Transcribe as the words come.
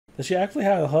Does she actually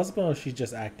have a husband, or is she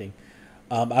just acting?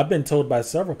 I've been told by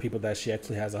several people that she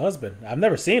actually has a husband. I've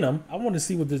never seen him. I want to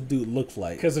see what this dude looks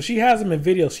like. Because if she has him in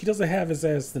videos, she doesn't have his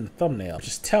ass in the thumbnail.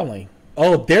 Just telling.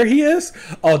 Oh, there he is?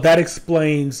 Oh, that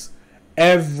explains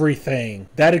everything.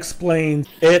 That explains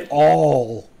it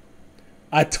all.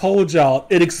 I told y'all,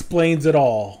 it explains it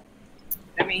all.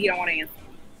 I mean, he don't want to answer.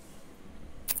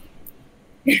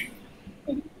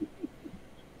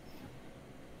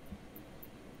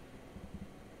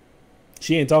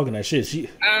 She ain't talking that shit. She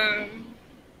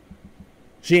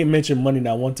ain't mentioned money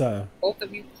not one time. Both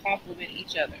of you compliment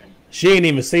each other. She ain't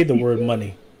even say the word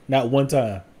money not one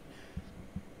time.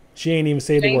 She ain't even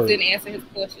say the word. James didn't answer his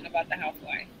question about the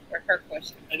housewife, or her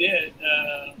question. I did.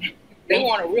 They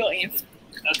want a real answer.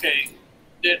 Okay.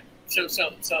 So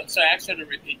ask her to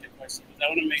repeat the question, because I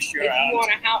want to make sure.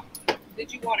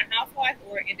 Did you want a housewife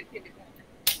or an independent woman?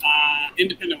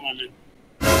 Independent woman.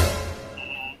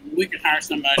 We can hire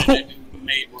somebody that do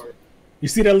maid work. You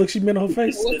see that look she made on her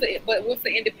face? What's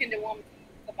the independent woman?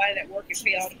 Somebody that work and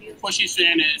pay all the bills. What she's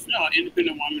saying is, no, an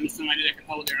independent woman is somebody that can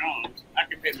hold their own. I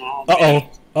can pay my own. They can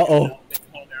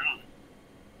hold their own.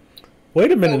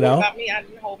 Wait a minute now. About me, I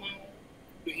didn't hold my own.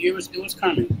 It was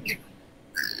coming. We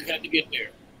had to get there.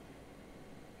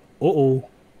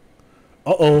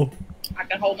 I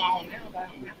can hold my own now, but I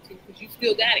don't have to, because you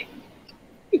still got it.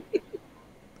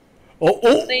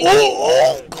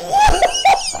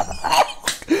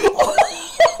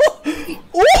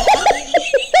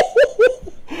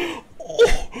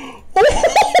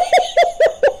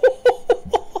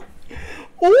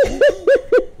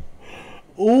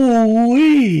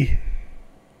 Ooh-wee.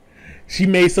 She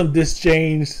made some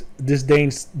disdain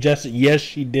gesture. Yes,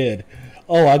 she did.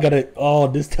 Oh, I gotta. Oh,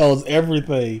 this tells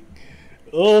everything.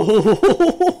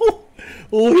 Oh,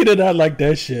 oh, he did not like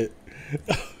that shit.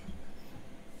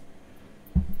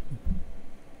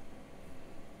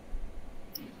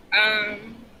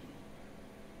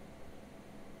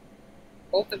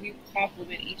 Both of you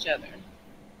compliment each other.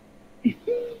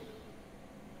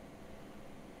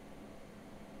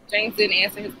 James didn't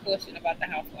answer his question about the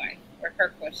housewife, or her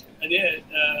question. I did.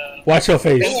 Watch your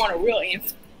face. They want a real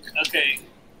answer. Okay.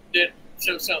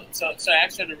 So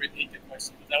ask her to repeat the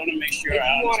question, because I want to make sure.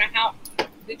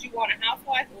 Did you want a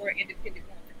housewife or an independent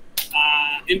woman?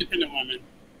 Independent woman.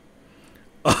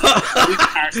 We can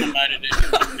hire somebody that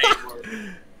do maid work.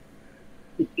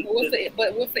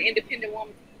 What's the independent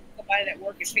woman? Somebody that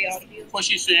work and pay all the bills. What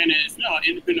she's saying is, no, an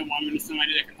independent woman is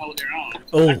somebody that can hold their own.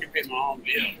 I can pay my own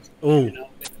bills. They can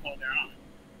hold their own.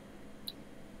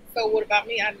 So what about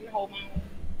me? I didn't hold my own.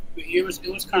 It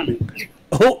was coming. We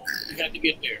had to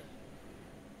get there.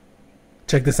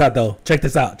 Check this out, though. Check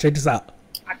this out.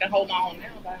 I can hold my own now,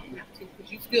 but I don't have to,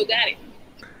 because you still got it.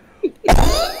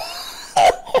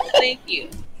 Thank you.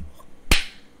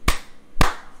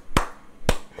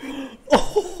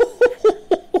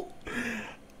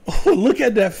 Oh, look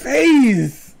at that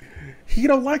face. He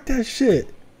don't like that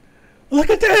shit. Look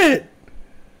at that.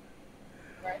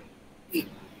 Right.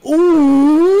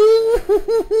 Ooh.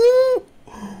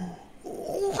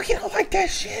 Ooh, he don't like that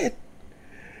shit.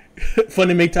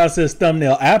 Funny Mgtow says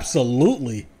thumbnail.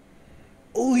 Absolutely.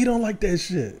 Ooh, he don't like that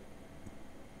shit.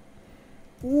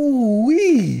 Ooh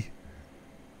wee.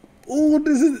 Ooh,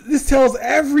 this tells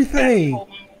everything.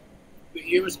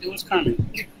 It was coming.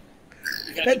 We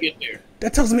had to get there.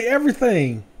 That tells me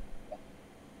everything.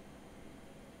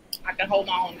 I can hold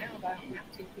my own now, but I don't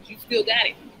have to, because you still got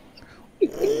it.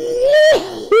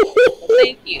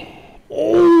 Thank you.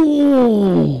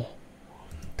 Oh,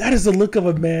 that is the look of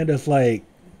a man that's like,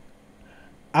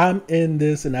 I'm in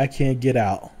this and I can't get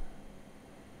out.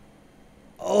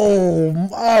 Oh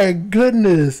my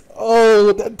goodness.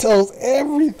 Oh, that tells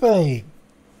everything.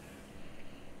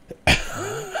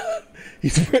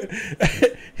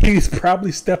 He's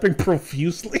probably stepping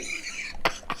profusely.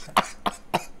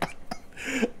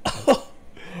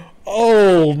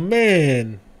 Oh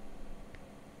man.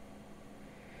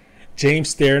 James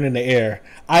staring in the air.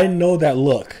 I know that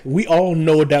look. We all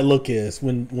know what that look is.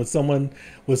 When someone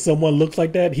looks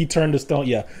like that, he turned to stone.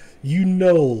 Yeah. You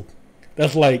know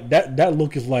that's like that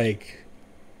look is like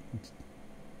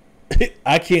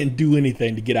I can't do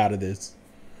anything to get out of this.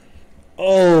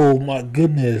 Oh my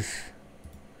goodness.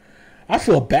 I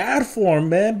feel bad for him,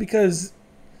 man, because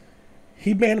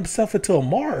he made himself into a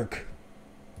mark.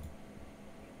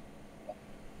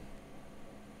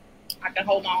 I can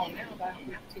hold my own now, but I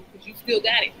don't have to, because you still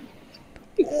got it.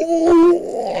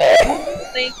 Oh.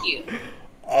 Thank you.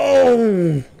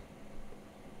 Oh.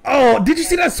 Oh, did you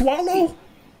see that swallow?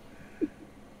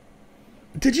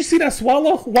 Did you see that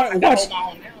swallow? Watch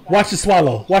the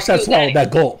swallow. Watch that swallow,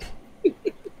 that gulp.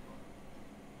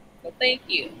 So thank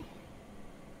you.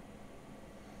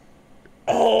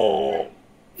 Oh.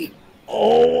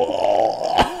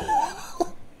 Oh.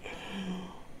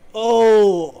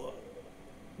 Oh.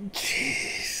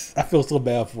 Jeez. I feel so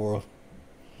bad for him.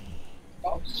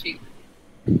 Oh, shit.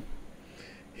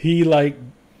 He like,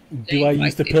 do I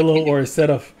use the pillow or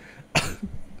instead of...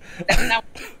 That's not...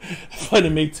 Funny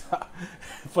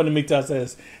Mgtow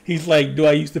says, he's like, do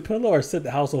I use the pillow or set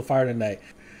the house on fire tonight?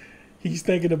 He's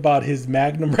thinking about his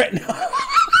Magnum right now.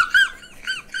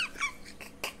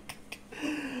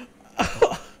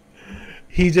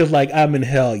 He's just like, I'm in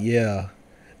hell. Yeah,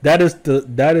 that is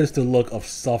the look of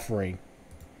suffering.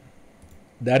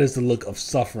 That is the look of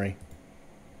suffering.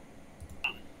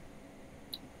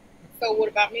 So what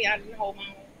about me? I didn't hold my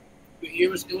own. It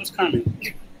was coming.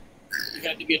 You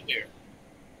had to get there.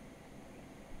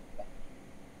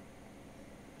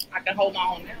 I can hold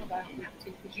my own now, but I don't have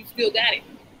to because you still got it.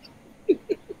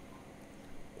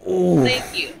 Oof.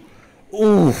 Thank you.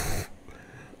 Oof.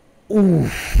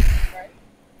 Oof.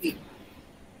 Right?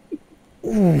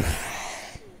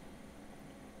 Oof.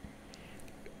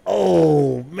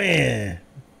 Oh man.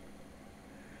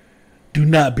 Do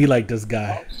not be like this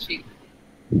guy. Oh, shit.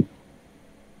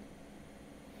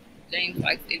 James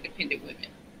likes independent women.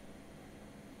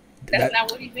 That's not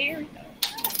what he married,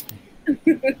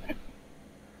 though.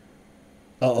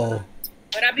 Uh-oh.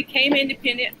 But I became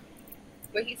independent,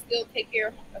 but he still take care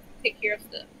of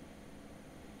stuff.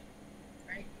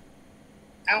 Right?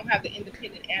 I don't have the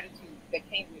independent attitude that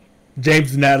came with it. James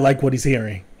does not like what he's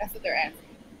hearing. That's what they're asking.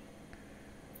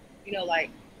 You know, like,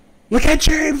 look at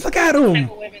James. Look at him.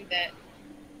 type of women that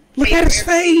Look at his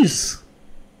face.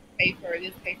 pay for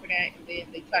this, pay for that, and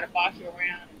then they try to boss you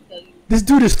around and tell you This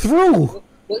dude is through.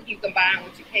 what you can buy and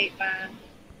what you can't buy.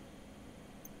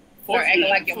 Start acting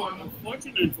like your mama.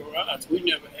 Fortunately for us, we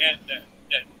never had that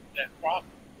problem.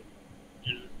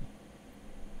 You know?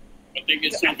 I think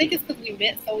it's because we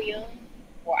met so young,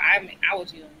 or I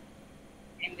was young,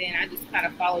 and then I just kind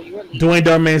of followed your lead. Dwayne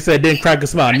Darman said didn't crack a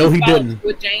smile. No, he didn't.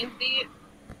 What James did,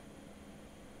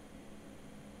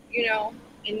 you know,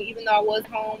 and even though I was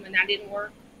home and I didn't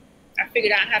work, I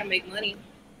figured out how to make money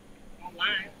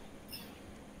online.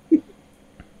 You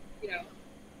know.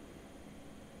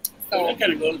 So that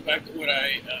kind of goes back to what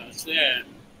I said.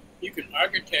 You can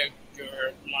architect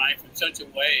your life in such a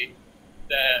way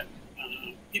that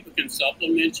people can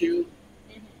supplement you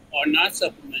or not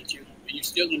supplement you, and you're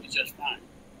still going to be just fine.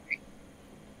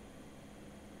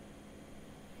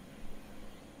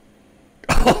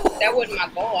 that wasn't my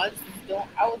goal. I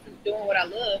was just doing what I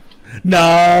loved.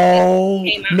 No.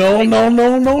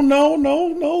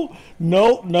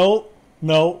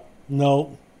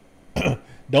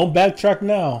 Don't backtrack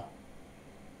now.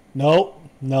 No.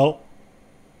 No.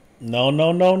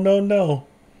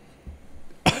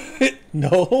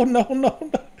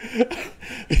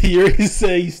 You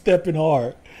say he's stepping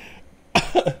hard.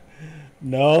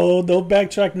 No, don't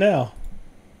backtrack now.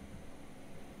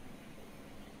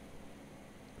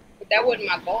 But that wasn't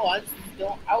my goal. I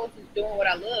was just doing what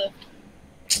I loved,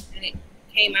 and it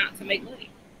came out to make money.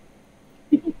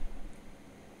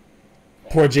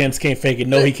 Poor James can't fake it.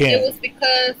 No, he can't. It was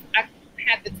because I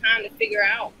had the time to figure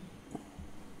out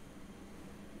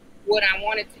what I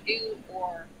wanted to do,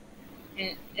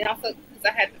 and also because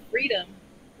I had the freedom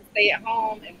to stay at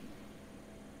home and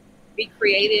be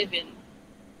creative and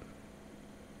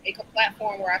make a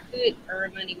platform where I could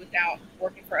earn money without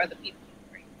working for other people.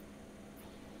 Right?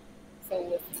 So it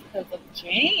was because of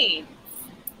James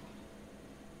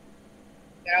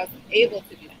that I was able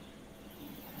to do that.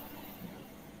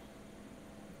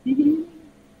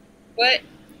 But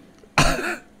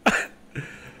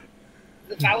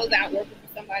if I was out working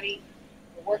for somebody,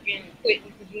 or working and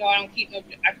quitting, because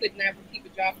I could never keep a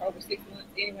job for over 6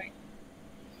 months anyway.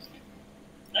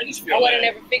 I would have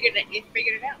never figured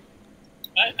it out.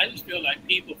 I just feel like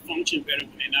people function better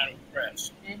when they're not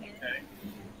oppressed. Mm-hmm. Okay,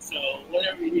 so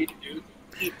whatever you need to do,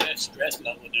 keep that stress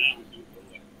level down.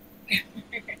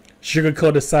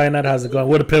 Sugar-coated cyanide, how's it going?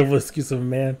 What a pitiful excuse of a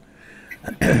man.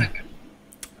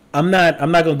 I'm not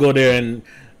gonna go there and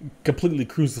completely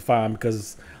crucify him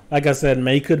because, like I said,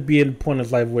 man, he could be in a point in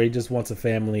his life where he just wants a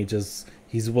family.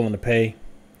 He's willing to pay.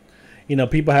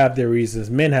 People have their reasons.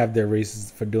 Men have their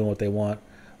reasons for doing what they want.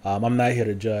 I'm not here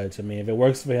to judge. I mean, if it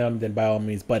works for him, then by all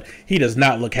means. But he does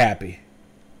not look happy.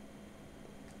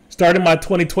 Starting my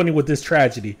 2020 with this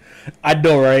tragedy. I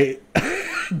know, right?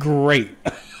 Great.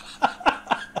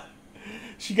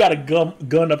 She got a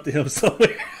gun up to him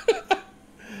somewhere.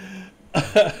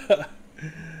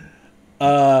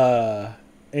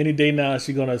 Any day now,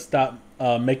 she's gonna stop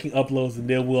making uploads, and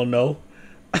then we'll know.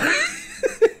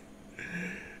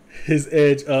 His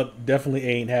edge up definitely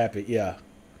ain't happy.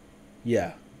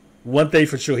 Yeah. One thing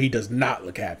for sure, he does not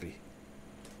look happy.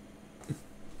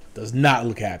 Does not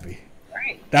look happy.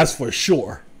 Right. That's for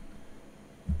sure.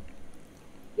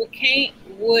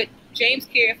 Would James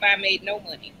care if I made no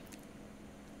money?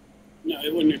 No,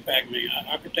 it wouldn't impact me.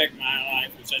 I protect my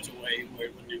life in such a way where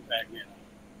it wouldn't impact me at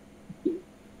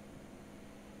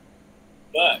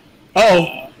all.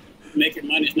 But making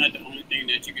money is not the only thing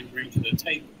that you can bring to the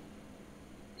table.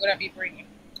 What I be bringing?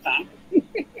 Huh?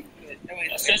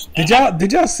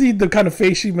 Did y'all see the kind of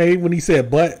face she made when he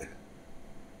said "but"?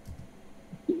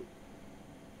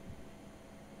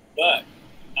 But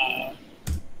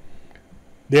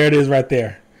there it is, right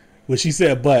there. When she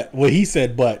said "but," when he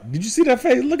said "but," did you see that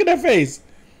face? Look at that face.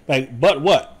 Like, but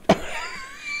what?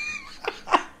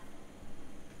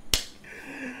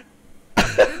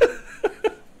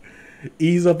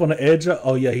 Ease up on the edge.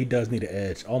 Oh yeah, he does need an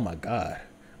edge. Oh my god,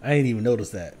 I ain't even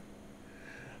noticed that.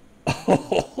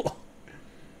 Oh,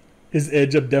 his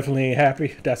edge up definitely ain't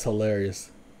happy. That's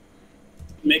hilarious.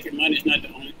 Making money is not the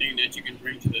only thing that you can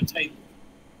bring to the table.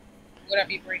 What I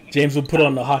be bringing? James would put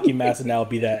on the hockey mask, and that would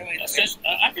be that.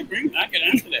 I can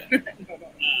answer that.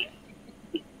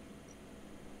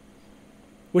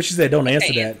 What she said? Don't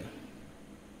answer that.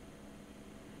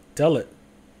 Tell it.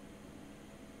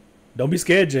 Don't be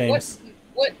scared, James.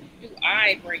 What do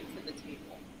I bring to the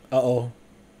table? Uh-oh.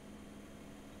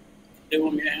 They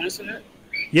want me to answer that?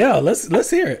 Yeah, let's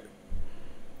hear it.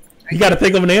 You got to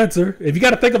think of an answer. If you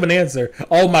got to think of an answer,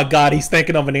 oh my God, he's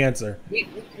thinking of an answer.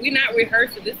 We not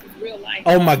rehearsing. This is real life.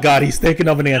 Oh my God, he's thinking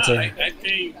of an answer. I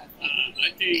think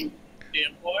the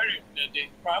important they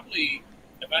probably,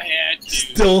 if I had to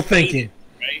still thinking,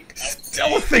 right?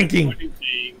 Still thinking. The important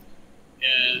thing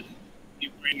is you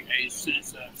bring a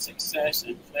sense of success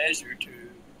and pleasure to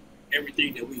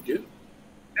everything that we do.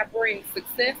 I bring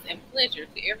success and pleasure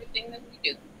to everything that we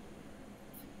do.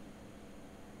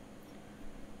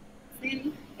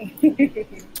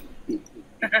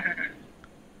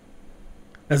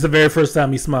 That's the very first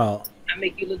time he smiled. I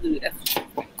make you look good. That's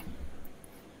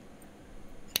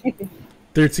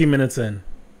 13 minutes in.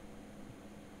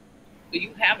 Do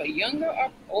you have a younger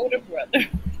or older brother?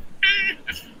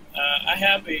 I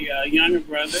have a younger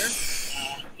brother.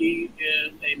 He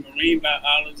is a marine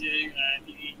biologist, and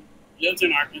he lives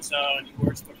in Arkansas, and he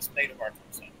works for the state of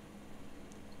Arkansas.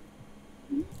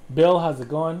 Bill, how's it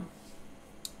going?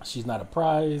 She's not a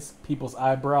prize. People's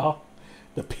eyebrow.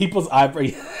 The people's eyebrow.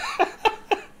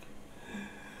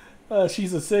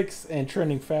 She's a 6 and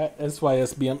trending fat.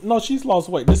 Sysbm. No, she's lost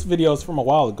weight. This video is from a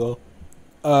while ago.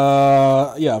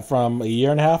 Yeah, from a year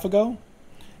and a half ago.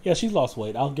 Yeah, she's lost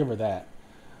weight. I'll give her that.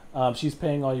 She's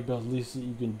paying all your bills. The least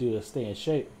you can do is stay in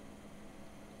shape.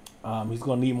 He's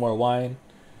gonna need more wine.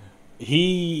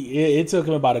 It took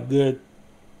him about a good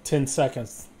 10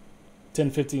 seconds,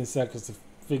 10-15 seconds to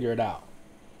figure it out.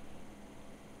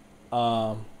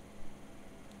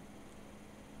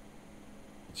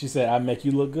 She said, "I make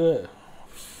you look good."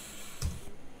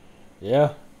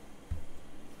 Yeah.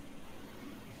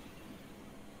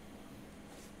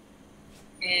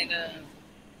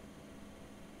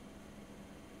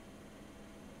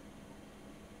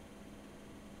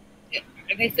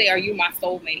 And they say, "Are you my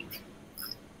soulmate?"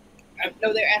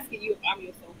 No, they're asking you if I'm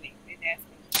your soulmate. They're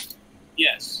asking.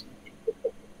 Yes.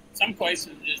 Some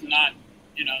places is not.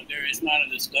 There is not a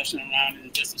discussion around it.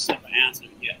 It's just a simple answer.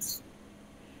 Yes.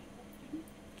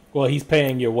 Well, he's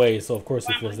paying your way, so of course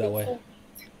he feels that way.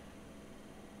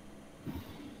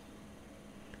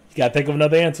 You gotta think of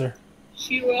another answer.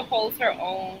 She will hold her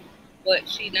own, but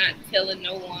she not telling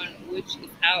no one, which is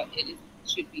how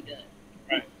should be done.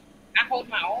 Right. I hold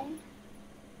my own.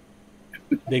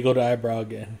 They go to eyebrow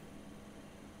again.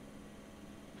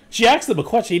 She asked him a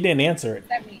question. He didn't answer it. What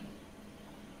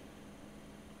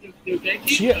does that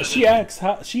mean? She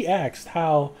asked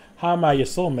how am I your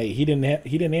soulmate? He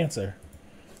didn't answer.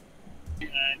 He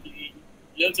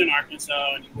lives in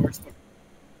Arkansas, and he works for.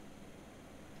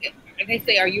 And they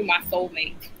say, "Are you my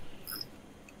soulmate?"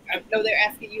 No, they're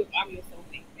asking you if I'm your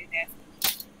soulmate. They're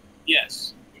asking.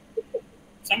 Yes.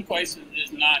 Some places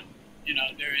is not.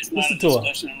 There is not Listen a to her.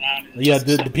 discussion around it. Yeah,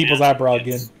 the people's eyebrow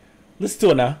again. Listen to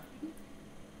it now.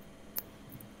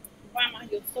 Why am I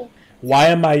your soulmate? Why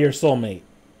am I your soulmate?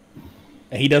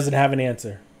 And he doesn't have an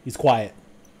answer. He's quiet.